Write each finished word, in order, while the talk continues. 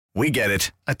We get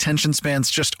it. Attention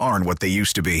spans just aren't what they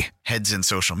used to be. Heads in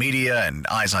social media and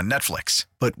eyes on Netflix.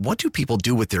 But what do people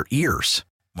do with their ears?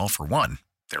 Well, for one,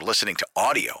 they're listening to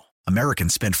audio.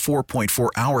 Americans spend 4.4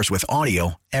 hours with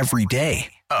audio every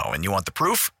day. Oh, and you want the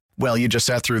proof? Well, you just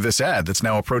sat through this ad that's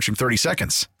now approaching 30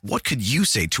 seconds. What could you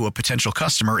say to a potential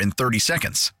customer in 30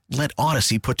 seconds? Let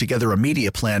Odyssey put together a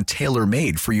media plan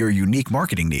tailor-made for your unique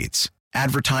marketing needs.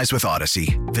 Advertise with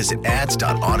Odyssey. Visit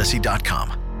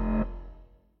ads.odyssey.com.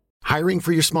 Hiring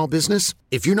for your small business?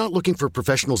 If you're not looking for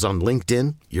professionals on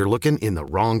LinkedIn, you're looking in the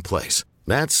wrong place.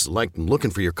 That's like looking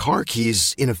for your car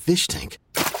keys in a fish tank.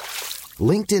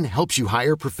 LinkedIn helps you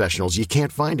hire professionals you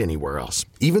can't find anywhere else,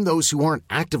 even those who aren't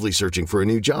actively searching for a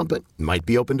new job but might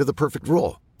be open to the perfect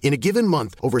role. In a given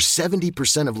month, over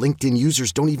 70% of LinkedIn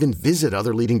users don't even visit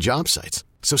other leading job sites.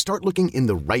 So start looking in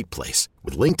the right place.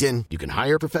 With LinkedIn, you can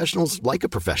hire professionals like a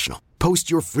professional. Post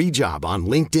your free job on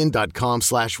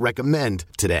linkedin.com/recommend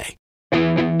today.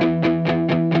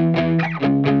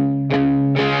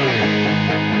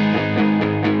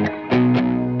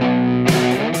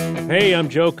 Hey, I'm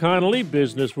Joe Connolly,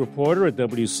 business reporter at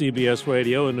WCBS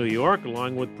Radio in New York,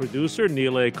 along with producer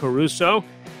Neil A. Caruso.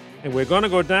 And we're going to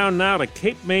go down now to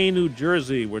Cape May, New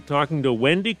Jersey. We're talking to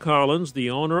Wendy Collins,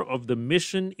 the owner of the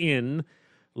Mission Inn,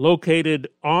 located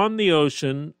on the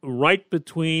ocean right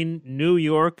between New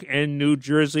York and New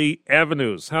Jersey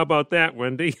avenues. How about that,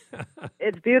 Wendy?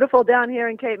 It's beautiful down here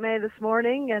in Cape May this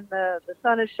morning, and the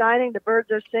sun is shining, the birds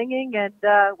are singing, and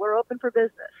we're open for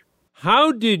business.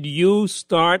 How did you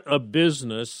start a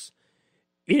business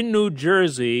in New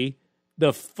Jersey,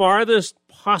 the farthest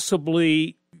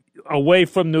possibly away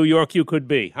from New York you could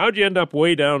be? How'd you end up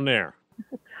way down there?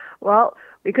 Well,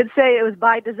 we could say it was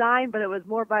by design, but it was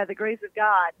more by the grace of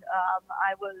God.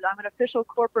 I'm an official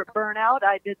corporate burnout.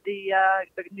 I did the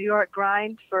New York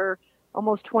grind for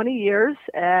almost 20 years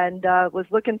and was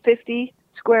looking 50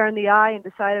 square in the eye and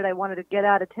decided I wanted to get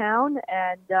out of town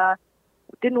and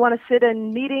didn't want to sit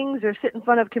in meetings or sit in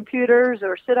front of computers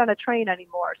or sit on a train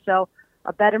anymore. So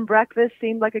a bed and breakfast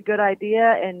seemed like a good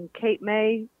idea, and Cape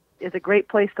May is a great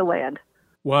place to land.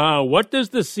 Wow. What does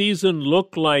the season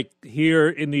look like here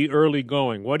in the early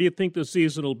going? What do you think the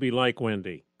season will be like,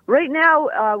 Wendy? Right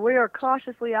now, we are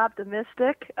cautiously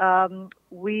optimistic.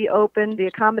 The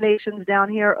accommodations down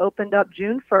here opened up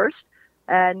June 1st,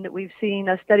 and we've seen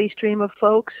a steady stream of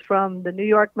folks from the New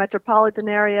York metropolitan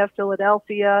area,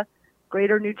 Philadelphia,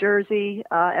 Greater New Jersey.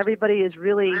 Everybody is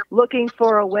really looking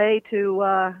for a way to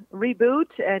reboot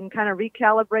and kind of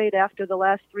recalibrate after the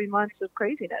last 3 months of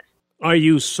craziness. Are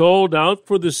you sold out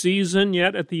for the season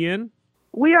yet at the inn?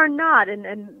 We are not.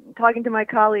 And talking to my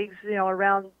colleagues,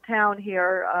 around town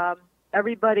here,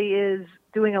 everybody is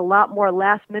doing a lot more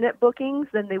last-minute bookings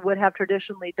than they would have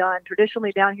traditionally done.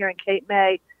 Traditionally, down here in Cape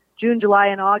May, June, July,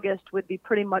 and August would be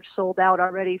pretty much sold out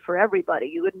already for everybody.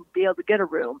 You wouldn't be able to get a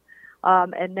room.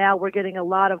 And now we're getting a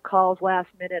lot of calls last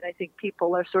minute. I think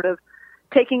people are sort of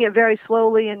taking it very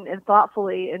slowly and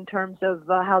thoughtfully in terms of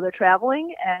how they're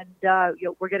traveling. And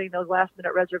we're getting those last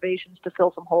minute reservations to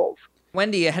fill some holes.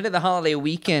 Wendy, ahead of the holiday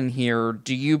weekend here,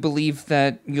 do you believe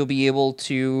that you'll be able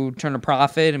to turn a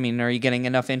profit? I mean, are you getting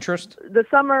enough interest? The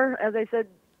summer, as I said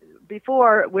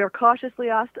before, we're cautiously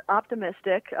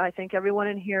optimistic. I think everyone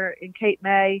in here in Cape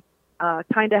May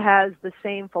kind of has the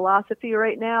same philosophy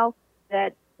right now,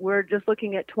 that we're just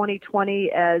looking at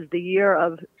 2020 as the year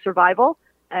of survival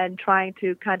and trying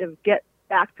to kind of get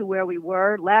back to where we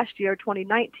were. Last year,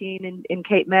 2019 in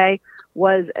Cape May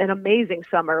was an amazing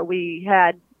summer. We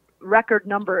had record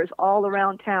numbers all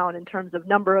around town in terms of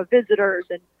number of visitors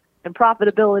and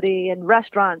profitability and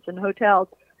restaurants and hotels.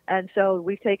 And so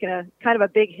we've taken a kind of a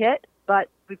big hit, but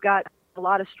we've got a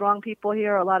lot of strong people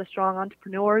here, a lot of strong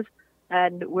entrepreneurs,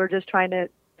 and we're just trying to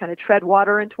kind of tread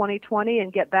water in 2020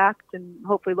 and get back and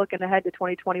hopefully looking ahead to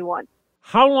 2021.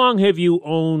 How long have you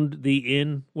owned the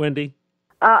inn, Wendy?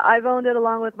 I've owned it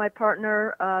along with my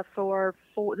partner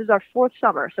this is our fourth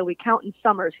summer, so we count in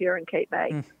summers here in Cape May.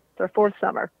 It's our fourth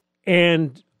summer.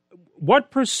 And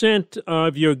what percent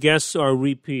of your guests are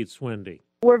repeats, Wendy?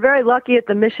 We're very lucky at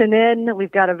the Mission Inn.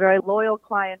 We've got a very loyal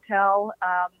clientele.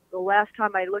 The last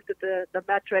time I looked at the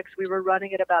metrics, we were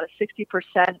running at about a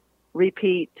 60%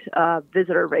 repeat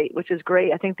visitor rate, which is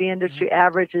great. I think the industry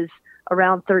average is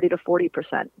around 30 to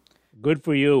 40%. Good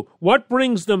for you. What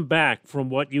brings them back from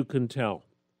what you can tell?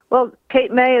 Well,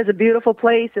 Cape May is a beautiful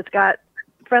place. It's got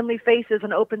friendly faces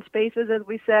and open spaces, as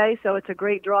we say, so it's a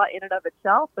great draw in and of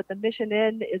itself. But the Mission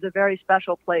Inn is a very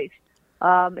special place.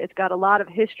 It's got a lot of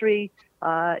history.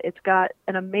 It's got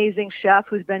an amazing chef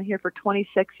who's been here for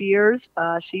 26 years.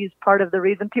 She's part of the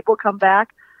reason people come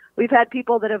back. we've had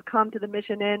people that have come to the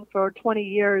Mission Inn for 20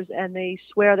 years, and they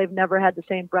swear they've never had the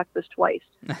same breakfast twice.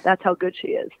 That's how good she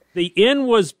is. The inn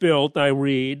was built, I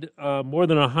read, more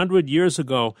than 100 years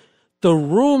ago. The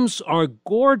rooms are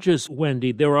gorgeous,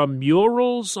 Wendy. There are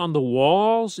murals on the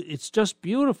walls. It's just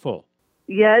beautiful.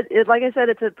 Yeah, like I said,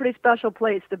 it's a pretty special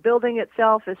place. The building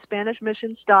itself is Spanish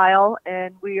Mission style,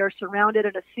 and we are surrounded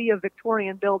in a sea of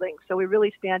Victorian buildings, so we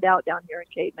really stand out down here in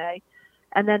Cape May.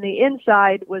 And then the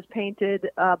inside was painted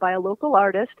by a local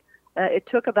artist. It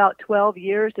took about 12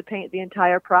 years to paint the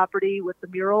entire property with the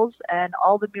murals, and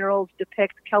all the murals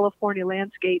depict California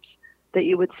landscapes that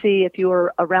you would see if you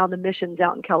were around the missions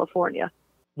out in California.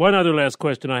 One other last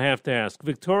question I have to ask.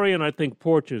 Victorian, I think,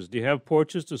 porches. Do you have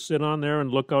porches to sit on there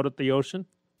and look out at the ocean?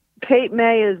 Cape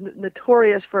May is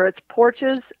notorious for its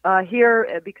porches.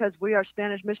 Here, because we are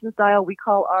Spanish Mission style, we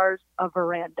call ours a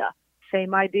veranda.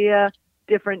 Same idea,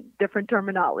 different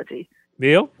terminology.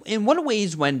 Neil? In what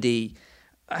ways, Wendy,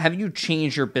 have you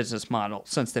changed your business model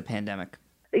since the pandemic?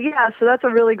 Yeah, so that's a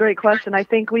really great question. I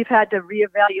think we've had to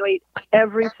reevaluate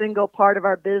every single part of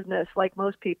our business, like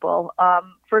most people.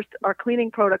 First, our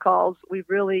cleaning protocols. We've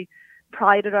really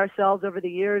prided ourselves over the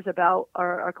years about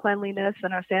our cleanliness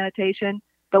and our sanitation,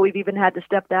 but we've even had to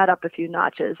step that up a few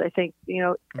notches. I think,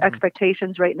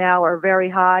 expectations right now are very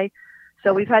high.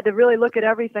 So we've had to really look at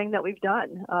everything that we've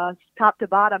done, top to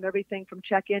bottom, everything from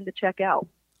check-in to check-out.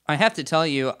 I have to tell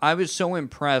you, I was so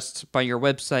impressed by your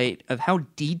website of how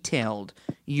detailed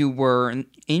you were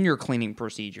in your cleaning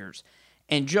procedures.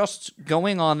 And just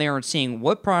going on there and seeing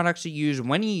what products you use,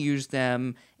 when you use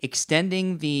them,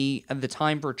 extending the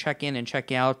time for check-in and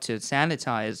check-out to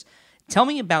sanitize. Tell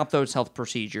me about those health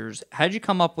procedures. How did you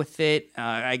come up with it?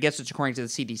 I guess it's according to the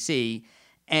CDC.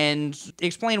 And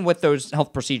explain what those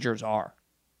health procedures are.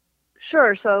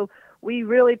 Sure. So we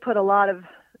really put a lot of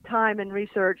time and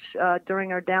research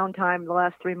during our downtime the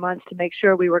last 3 months to make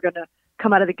sure we were going to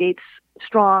come out of the gates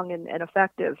strong and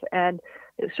effective. And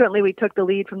certainly we took the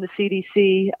lead from the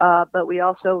CDC, but we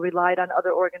also relied on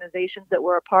other organizations that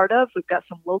we're a part of. We've got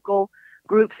some local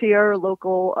groups here,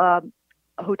 local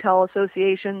hotel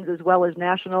associations, as well as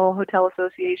national hotel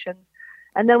associations.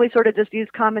 And then we sort of just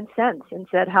used common sense and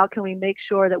said, how can we make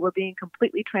sure that we're being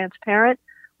completely transparent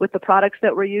with the products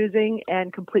that we're using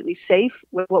and completely safe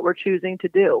with what we're choosing to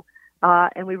do.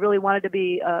 And we really wanted to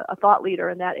be a thought leader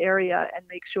in that area and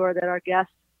make sure that our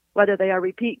guests, whether they are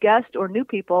repeat guests or new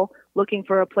people looking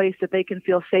for a place that they can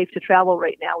feel safe to travel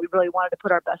right now, we really wanted to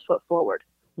put our best foot forward.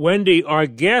 Wendy, are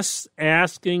guests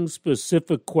asking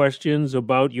specific questions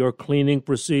about your cleaning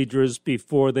procedures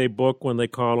before they book when they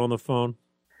call on the phone?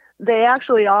 They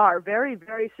actually are very,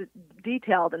 very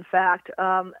detailed, in fact.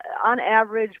 On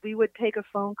average, we would take a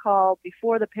phone call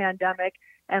before the pandemic,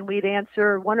 and we'd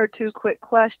answer one or two quick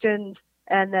questions,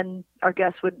 and then our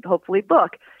guests would hopefully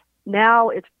book. Now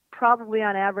it's probably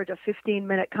on average a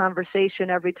 15-minute conversation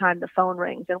every time the phone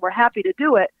rings, and we're happy to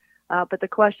do it, but the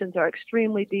questions are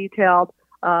extremely detailed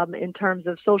in terms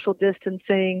of social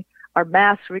distancing, are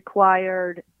masks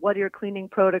required, what are your cleaning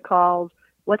protocols,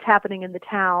 what's happening in the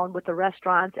town with the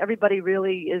restaurants. Everybody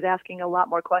really is asking a lot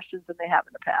more questions than they have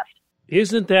in the past.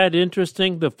 Isn't that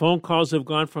interesting? The phone calls have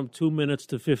gone from 2 minutes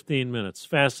to 15 minutes.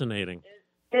 Fascinating.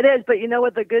 It is, but you know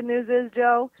what the good news is,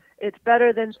 Joe? It's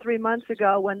better than 3 months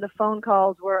ago when the phone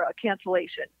calls were a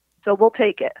cancellation. So we'll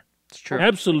take it. It's true.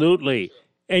 Absolutely.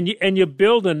 And you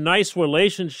build a nice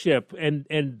relationship. And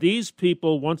these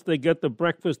people, once they get the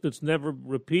breakfast that's never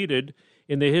repeated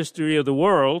in the history of the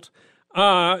world,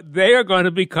 they are going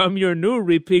to become your new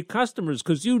repeat customers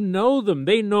because you know them.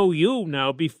 They know you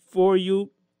now before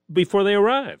they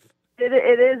arrive. It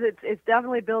is. It's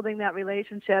definitely building that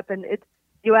relationship. And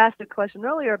you asked a question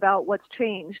earlier about what's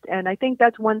changed. And I think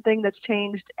that's one thing that's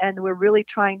changed. And we're really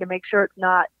trying to make sure it's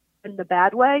not in the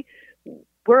bad way.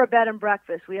 We're a bed and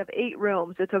breakfast. We have 8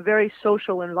 rooms. It's a very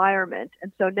social environment.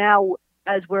 And so now,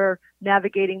 as we're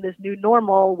navigating this new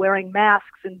normal, wearing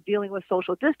masks and dealing with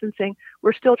social distancing,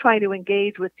 we're still trying to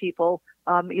engage with people,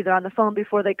 either on the phone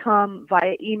before they come,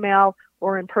 via email,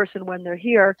 or in person when they're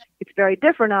here. It's very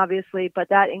different, obviously, but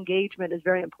that engagement is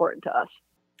very important to us.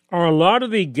 Are a lot of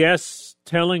the guests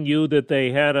telling you that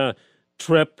they had a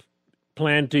trip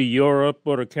planned to Europe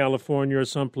or to California or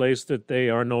someplace that they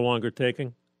are no longer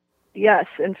taking? Yes,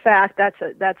 in fact,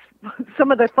 that's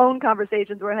some of the phone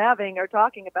conversations we're having are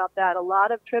talking about that. A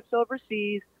lot of trips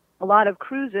overseas, a lot of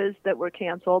cruises that were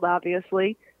canceled,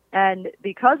 obviously. And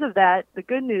because of that, the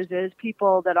good news is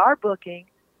people that are booking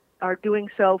are doing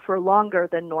so for longer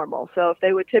than normal. So if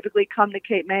they would typically come to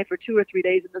Cape May for 2 or 3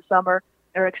 days in the summer,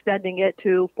 they're extending it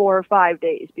to 4 or 5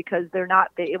 days because they're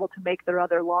not able to make their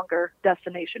other longer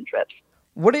destination trips.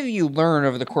 What have you learned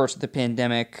over the course of the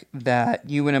pandemic that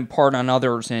you would impart on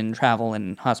others in travel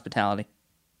and hospitality?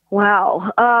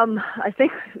 Wow. I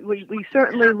think we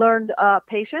certainly learned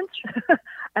patience.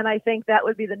 And I think that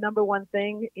would be the number one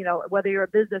thing, whether you're a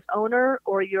business owner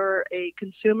or you're a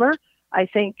consumer. I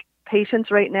think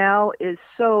patience right now is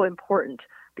so important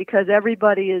because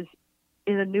everybody is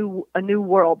in a new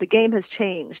world. The game has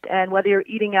changed. And whether you're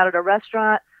eating out at a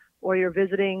restaurant or you're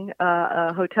visiting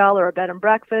a hotel or a bed and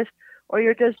breakfast, or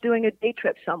you're just doing a day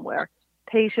trip somewhere,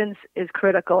 patience is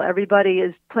critical. Everybody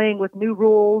is playing with new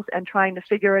rules and trying to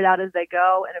figure it out as they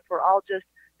go. And if we're all just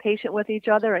patient with each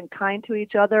other and kind to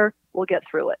each other, we'll get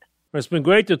through it. It's been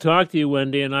great to talk to you,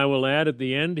 Wendy, and I will add at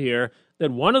the end here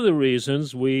that one of the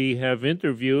reasons we have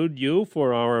interviewed you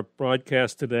for our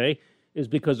broadcast today is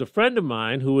because a friend of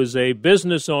mine who is a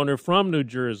business owner from New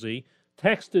Jersey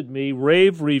texted me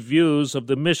rave reviews of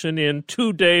the Mission Inn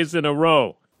 2 days in a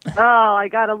row. Oh, I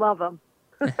gotta love them.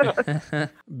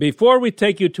 Before we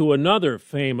take you to another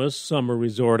famous summer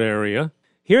resort area,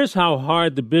 here's how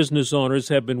hard the business owners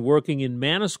have been working in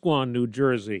Manasquan, New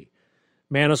Jersey.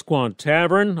 Manasquan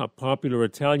Tavern, a popular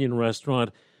Italian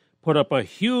restaurant, put up a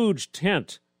huge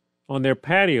tent on their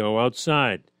patio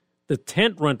outside. The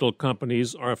tent rental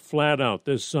companies are flat out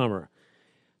this summer.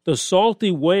 The Salty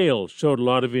Whale showed a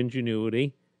lot of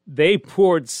ingenuity. They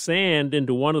poured sand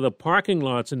into one of the parking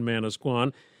lots in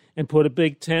Manasquan and put a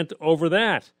big tent over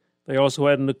that. They also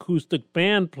had an acoustic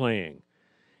band playing.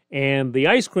 And the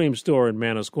ice cream store in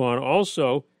Manasquan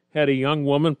also had a young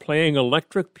woman playing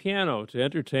electric piano to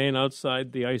entertain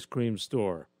outside the ice cream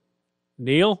store.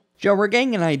 Neil? Joe, we're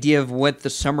getting an idea of what the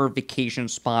summer vacation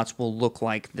spots will look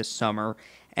like this summer,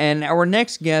 and our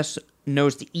next guest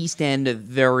knows the East End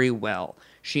very well.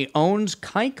 She owns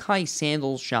Kai Kai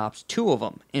Sandals shops, 2 of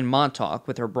them, in Montauk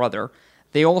with her brother.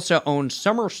 They also own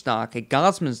summer stock at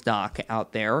Gosman's Dock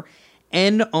out there,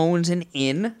 and owns an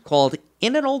inn called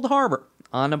Inn at Old Harbor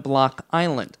on a Block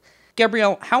Island.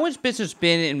 Gabrielle, how has business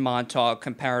been in Montauk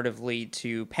comparatively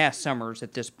to past summers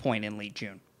at this point in late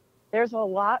June? There's a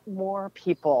lot more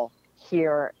people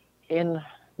here in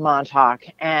Montauk,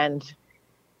 and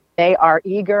they are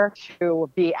eager to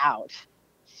be out.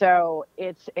 So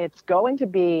it's going to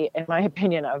be, in my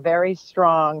opinion, a very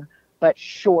strong but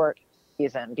short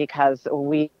season because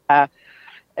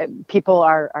people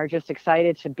are just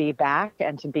excited to be back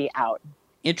and to be out.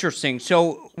 Interesting.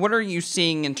 So what are you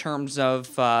seeing in terms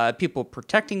of people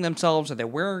protecting themselves? Are they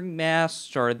wearing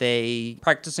masks? Are they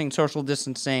practicing social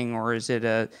distancing? Or is it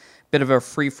a bit of a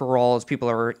free-for-all as people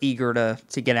are eager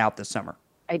to get out this summer?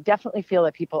 I definitely feel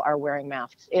that people are wearing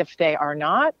masks. If they are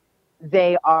not,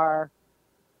 they are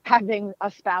having a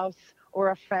spouse or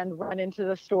a friend run into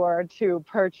the store to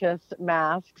purchase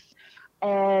masks.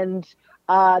 And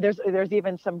there's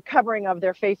even some covering of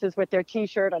their faces with their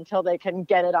T-shirt until they can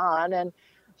get it on. And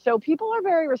so people are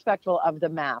very respectful of the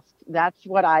mask. That's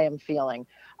what I am feeling.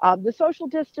 The social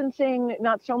distancing,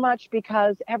 not so much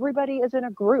because everybody is in a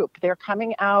group. They're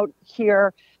coming out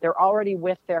here. They're already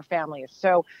with their families.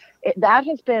 So that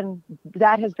has been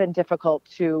difficult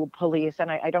to police. And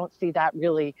I don't see that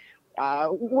really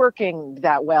working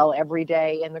that well every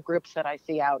day in the groups that I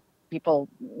see out, people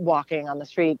walking on the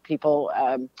street, people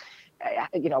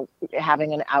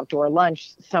having an outdoor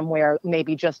lunch somewhere,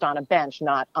 maybe just on a bench,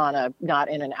 not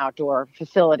in an outdoor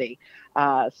facility.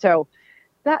 So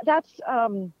that's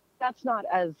not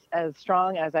as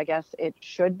strong as I guess it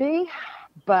should be,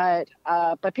 but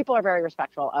people are very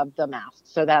respectful of the masks.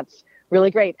 So that's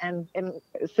really great. And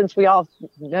since we all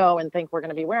know and think we're going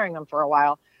to be wearing them for a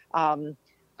while,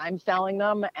 I'm selling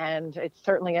them, and it's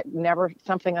certainly never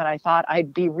something that I thought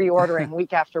I'd be reordering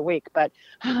week after week, but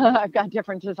I've got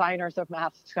different designers of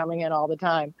masks coming in all the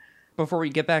time. Before we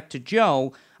get back to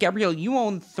Joe, Gabrielle, you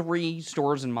own 3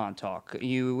 stores in Montauk.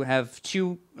 You have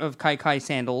 2 of Kai Kai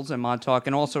Sandals in Montauk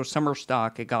and also summer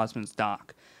stock at Gosman's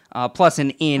Dock, plus an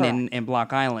inn in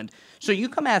Block Island. So you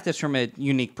come at this from a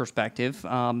unique perspective.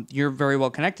 You're very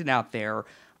well connected out there.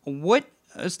 What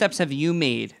steps have you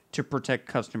made to protect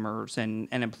customers and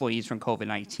employees from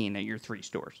COVID-19 at your 3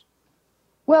 stores?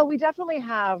 Well, we definitely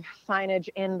have signage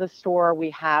in the store. We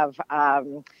have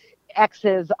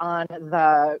X's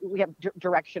we have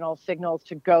directional signals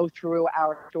to go through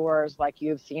our stores like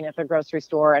you've seen at the grocery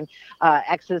store, and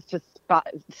X's to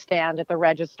stand at the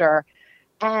register.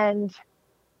 And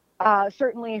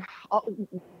certainly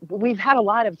we've had a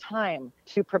lot of time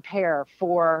to prepare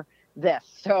for this.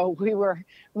 So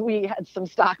we had some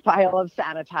stockpile of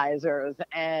sanitizers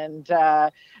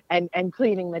and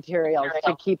cleaning materials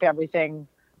to keep everything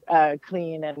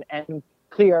clean and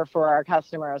clear for our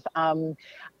customers.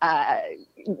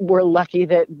 We're lucky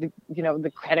that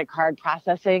the credit card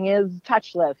processing is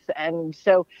touchless, and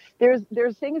so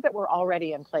there's things that were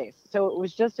already in place. So it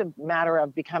was just a matter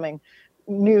of becoming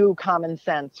new common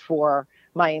sense for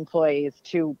my employees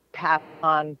to pass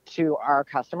on to our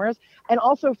customers, and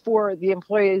also for the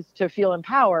employees to feel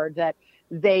empowered that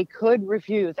they could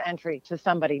refuse entry to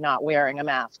somebody not wearing a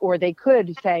mask, or they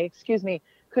could say, "Excuse me,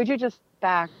 could you just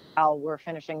back while we're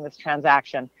finishing this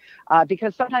transaction?"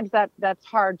 Because sometimes that's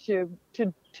hard to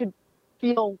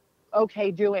feel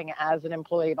okay doing as an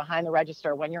employee behind the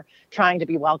register when you're trying to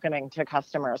be welcoming to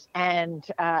customers. And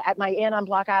at my inn on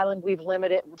Block Island, we've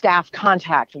limited staff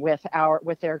contact with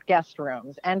their guest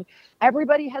rooms, and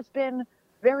everybody has been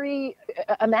very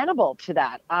amenable to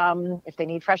that. If they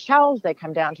need fresh towels, they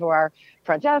come down to our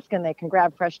front desk and they can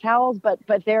grab fresh towels. But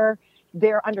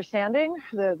they're understanding,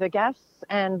 the guests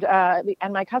and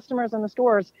my customers in the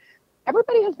stores.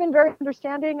 Everybody has been very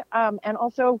understanding, and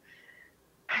also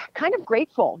kind of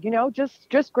grateful,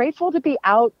 just grateful to be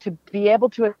out, to be able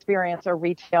to experience a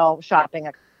retail shopping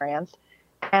experience.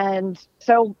 And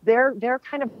so they're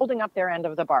kind of holding up their end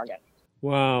of the bargain.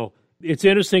 Wow. It's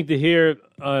interesting to hear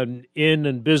an inn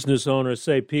and business owners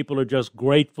say people are just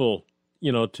grateful,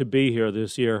 to be here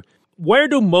this year. Where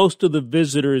do most of the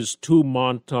visitors to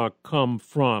Montauk come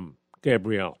from,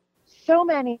 Gabrielle? So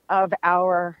many of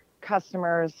our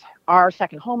customers are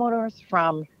second homeowners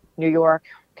from New York,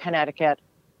 Connecticut,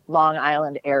 Long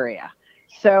Island area.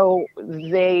 So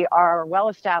they are well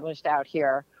established out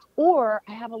here. Or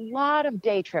I have a lot of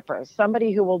day trippers,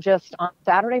 somebody who will just on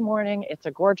Saturday morning, it's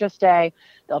a gorgeous day,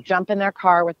 they'll jump in their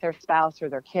car with their spouse or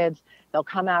their kids.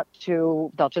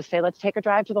 They'll just say, "Let's take a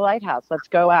drive to the lighthouse. Let's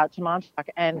go out to Montauk."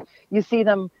 And you see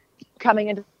them coming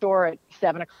into the store at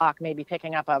 7:00, maybe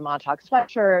picking up a Montauk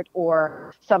sweatshirt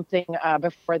or something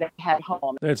before they head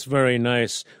home. That's very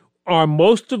nice. Are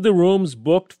most of the rooms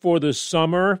booked for the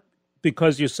summer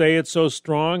because you say it's so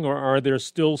strong, or are there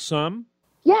still some?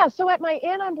 Yeah, so at my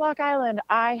inn on Block Island,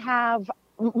 I have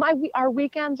our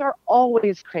weekends are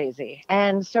always crazy.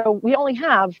 And so we only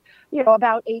have,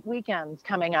 about 8 weekends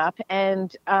coming up,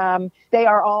 and they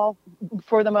are all,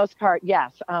 for the most part,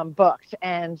 yes, booked.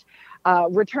 And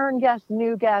return guests,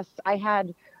 new guests, I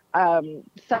had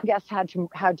some guests had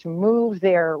to move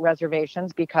their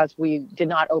reservations because we did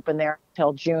not open there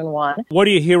until June 1. What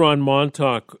do you hear on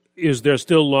Montauk? Is there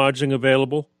still lodging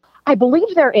available? I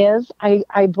believe there is.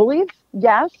 I believe,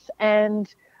 yes.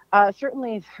 And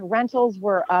certainly rentals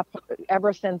were up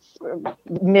ever since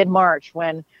mid-March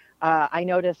when I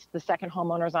noticed the second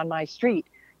homeowners on my street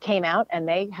came out and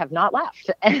they have not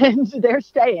left and they're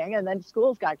staying, and then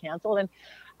schools got canceled. And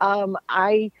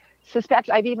I suspect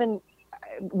I've even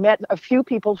met a few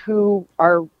people who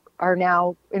are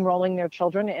now enrolling their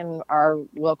children in our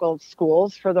local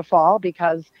schools for the fall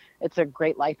because it's a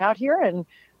great life out here, and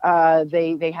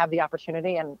they have the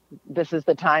opportunity, and this is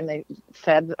the time they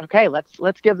said, "Okay,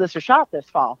 let's give this a shot this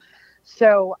fall."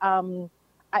 So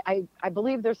I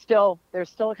believe there's still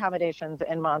accommodations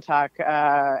in Montauk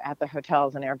at the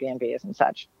hotels and Airbnbs and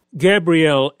such.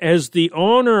 Gabrielle, as the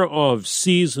owner of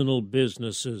seasonal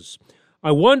businesses,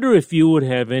 I wonder if you would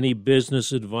have any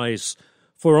business advice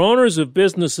for owners of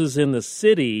businesses in the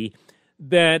city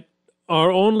that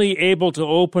are only able to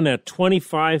open at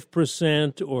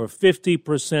 25% or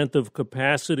 50% of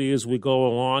capacity as we go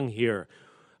along here.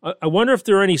 I wonder if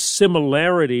there are any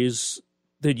similarities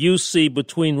that you see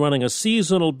between running a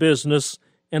seasonal business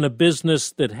and a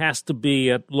business that has to be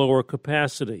at lower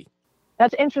capacity.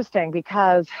 That's interesting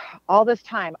because all this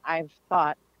time I've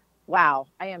thought, wow,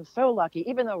 I am so lucky,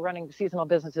 even though running seasonal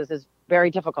businesses is very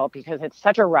difficult because it's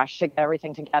such a rush to get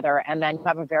everything together, and then you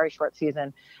have a very short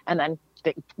season, and then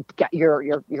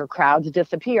your crowds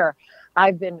disappear.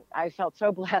 I felt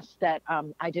so blessed that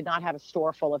I did not have a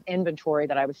store full of inventory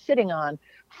that I was sitting on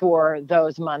for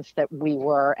those months that we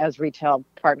were, as retail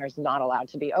partners, not allowed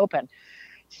to be open.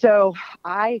 So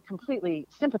I completely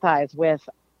sympathize with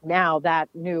now that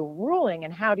new ruling,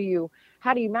 and how do you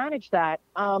manage that?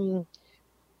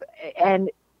 And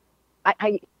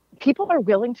people are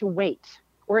willing to wait,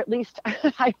 or at least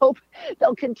I hope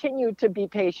they'll continue to be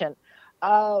patient.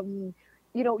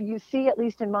 You see, at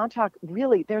least in Montauk,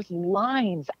 really, there's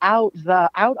lines out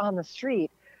on the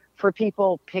street for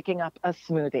people picking up a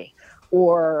smoothie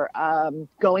or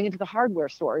going into the hardware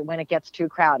store when it gets too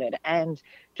crowded, and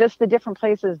just the different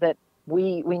places that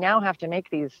we now have to make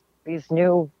these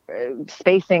new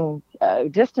spacing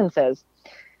distances.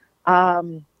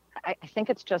 I think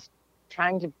it's just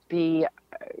trying to be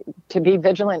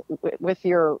vigilant with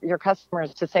your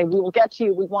customers, to say, we will get to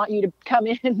you, we want you to come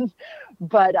in.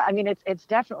 But I mean, it's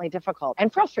definitely difficult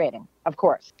and frustrating, of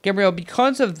course. Gabrielle,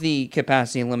 because of the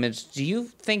capacity limits, do you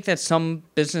think that some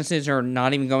businesses are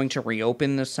not even going to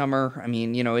reopen this summer? I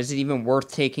mean, is it even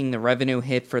worth taking the revenue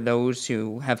hit for those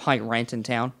who have high rent in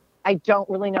town? I don't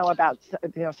really know about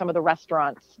some of the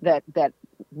restaurants that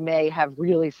may have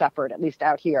really suffered, at least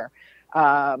out here.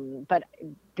 But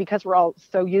because we're all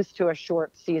so used to a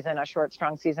short,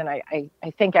 strong season, I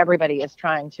think everybody is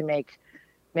trying to make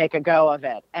a go of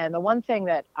it. And the one thing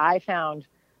that I found,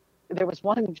 there was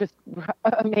one just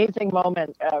amazing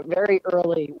moment very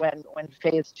early when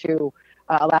phase 2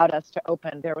 allowed us to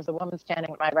open. There was a woman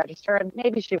standing at my register, and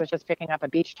maybe she was just picking up a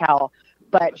beach towel,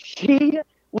 but she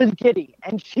was giddy.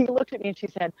 And she looked at me and she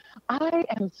said, "I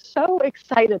am so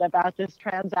excited about this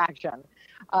transaction."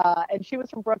 And she was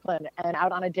from Brooklyn and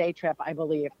out on a day trip, I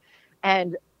believe.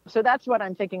 And so that's what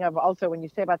I'm thinking of also when you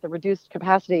say about the reduced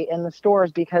capacity in the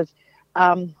stores, because,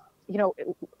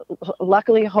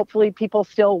 luckily, hopefully people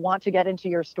still want to get into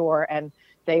your store, and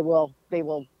they will,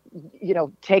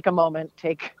 take a moment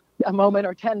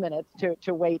or 10 minutes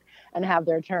to wait and have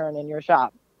their turn in your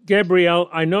shop. Gabrielle,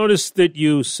 I noticed that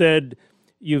you said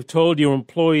you've told your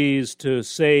employees to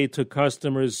say to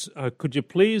customers, could you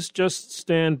please just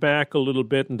stand back a little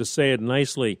bit, and to say it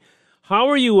nicely. How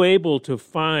are you able to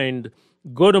find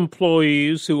good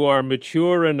employees who are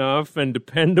mature enough and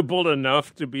dependable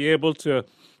enough to be able to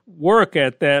work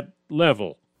at that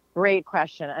level? Great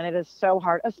question. And it is so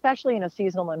hard, especially in a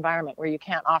seasonal environment where you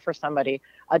can't offer somebody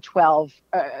a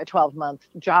 12-month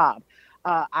job.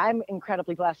 I'm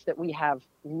incredibly blessed that we have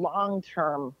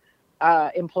long-term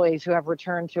employees who have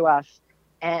returned to us.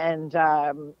 And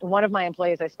one of my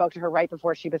employees, I spoke to her right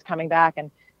before she was coming back,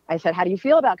 and I said, "How do you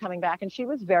feel about coming back?" And she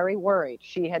was very worried.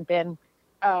 She had been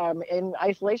in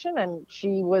isolation, and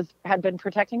she had been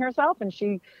protecting herself. And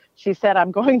she said,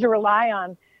 "I'm going to rely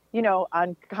on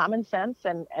common sense,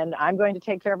 and I'm going to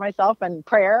take care of myself, and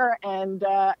prayer, and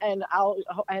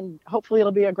hopefully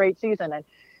it'll be a great season." And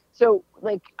so,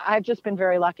 I've just been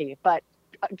very lucky. But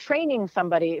training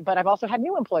somebody, but I've also had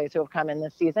new employees who have come in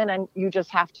this season, and you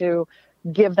just have to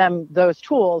give them those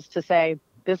tools to say,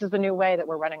 this is the new way that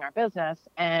we're running our business.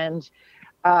 And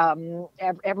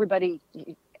everybody,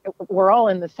 we're all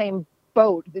in the same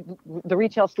boat. The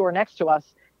retail store next to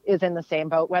us is in the same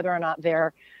boat, whether or not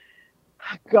they're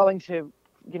going to,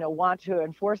 want to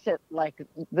enforce it like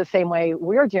the same way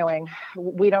we're doing,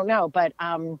 we don't know. But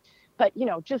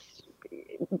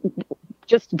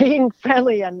just being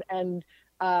friendly and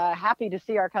happy to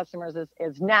see our customers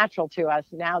is natural to us.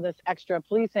 Now this extra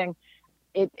policing,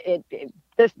 the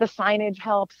signage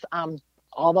helps.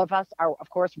 All of us are, of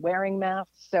course, wearing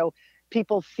masks, so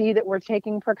people see that we're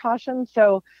taking precautions.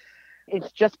 So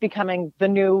it's just becoming the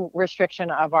new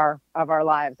restriction of our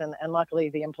lives. And luckily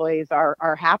the employees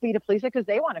are happy to police it because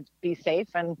they want to be safe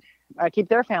and keep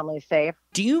their families safe.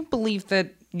 Do you believe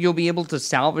that you'll be able to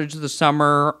salvage the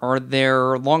summer? Are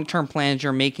there long-term plans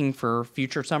you're making for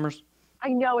future summers? I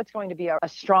know it's going to be a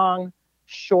strong,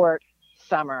 short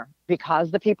summer because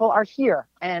the people are here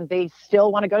and they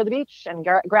still want to go to the beach and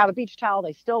grab a beach towel.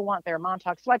 They still want their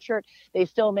Montauk sweatshirt. They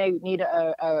still may need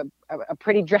a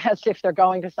pretty dress if they're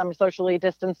going to some socially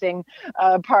distancing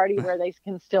party where they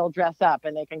can still dress up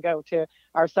and they can go to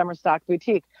our summer stock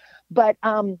boutique. But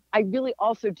I really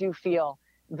also do feel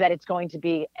that it's going to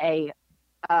be a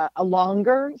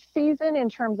longer season in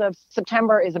terms of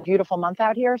September is a beautiful month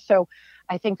out here. So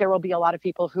I think there will be a lot of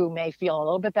people who may feel a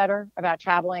little bit better about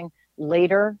traveling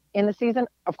later in the season.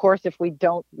 Of course, if we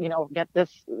don't, get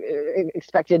this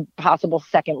expected possible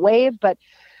second wave, but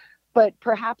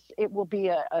perhaps it will be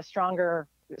a stronger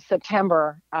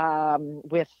September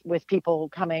with people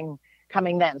coming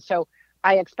then. So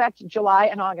I expect July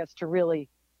and August to really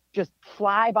just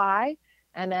fly by.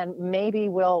 And then maybe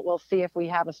we'll see if we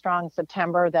have a strong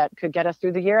September that could get us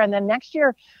through the year. And then next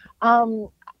year,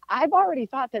 I've already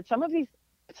thought that some of these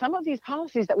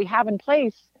policies that we have in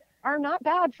place are not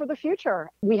bad for the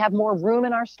future. We have more room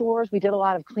in our stores. We did a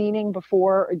lot of cleaning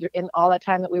before in all that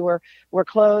time that we were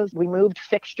closed. We moved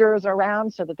fixtures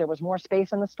around so that there was more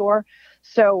space in the store.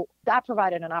 So that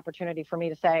provided an opportunity for me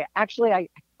to say, actually,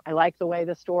 I like the way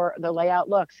the layout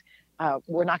looks.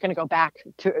 We're not going to go back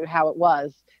to how it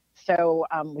was. So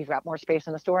we've got more space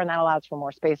in the store, and that allows for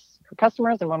more space for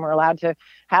customers. And when we're allowed to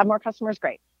have more customers,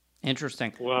 great.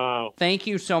 Interesting. Wow. Thank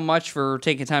you so much for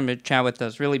taking time to chat with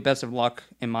us. Really best of luck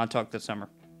in Montauk this summer.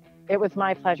 It was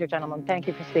my pleasure, gentlemen. Thank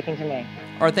you for speaking to me.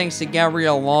 Our thanks to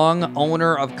Gabrielle Long,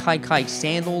 owner of Kai Kai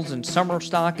Sandals in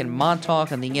Summerstock and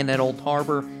Montauk and the Inn at Old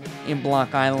Harbor in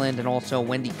Block Island, and also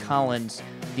Wendy Collins,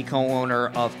 the co-owner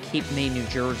of Cape May, New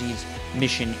Jersey's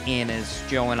Mission Inn, as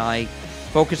Joe and I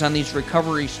focus on these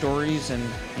recovery stories and,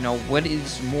 what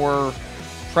is more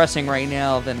pressing right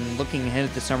now than looking ahead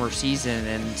at the summer season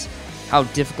and how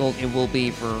difficult it will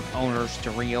be for owners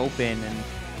to reopen, and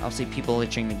obviously people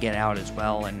itching to get out as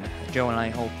well. And Joe and I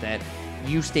hope that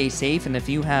you stay safe, and if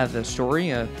you have a story,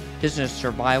 a business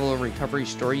survival or recovery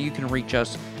story, you can reach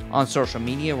us on social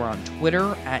media. We're on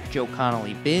Twitter at Joe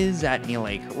Connolly Biz, at Neil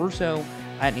A. Caruso,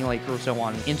 at Neil A. Caruso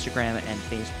on Instagram and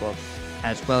Facebook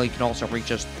as well. You can also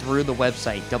reach us through the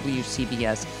website,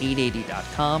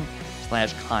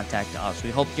 WCBS880.com/contact us.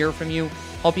 We hope to hear from you.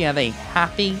 Hope you have a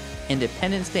happy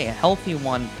Independence Day, a healthy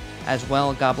one as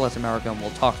well. God bless America, and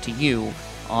we'll talk to you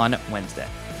on Wednesday.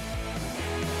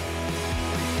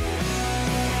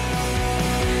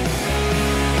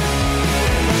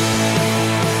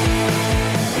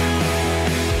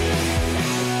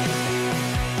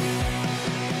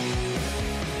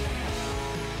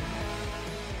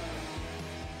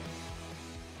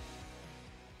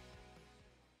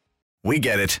 We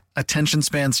get it. Attention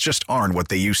spans just aren't what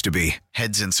they used to be.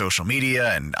 Heads in social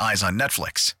media and eyes on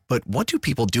Netflix. But what do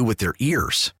people do with their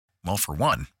ears? Well, for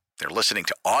one, they're listening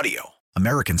to audio.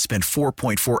 Americans spend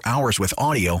 4.4 hours with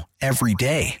audio every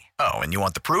day. Oh, and you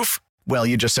want the proof? Well,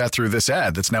 you just sat through this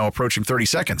ad that's now approaching 30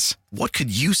 seconds. What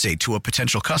could you say to a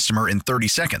potential customer in 30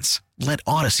 seconds? Let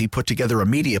Odyssey put together a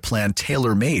media plan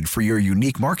tailor-made for your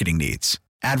unique marketing needs.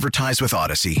 Advertise with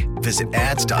Odyssey. Visit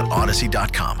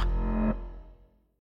ads.odyssey.com.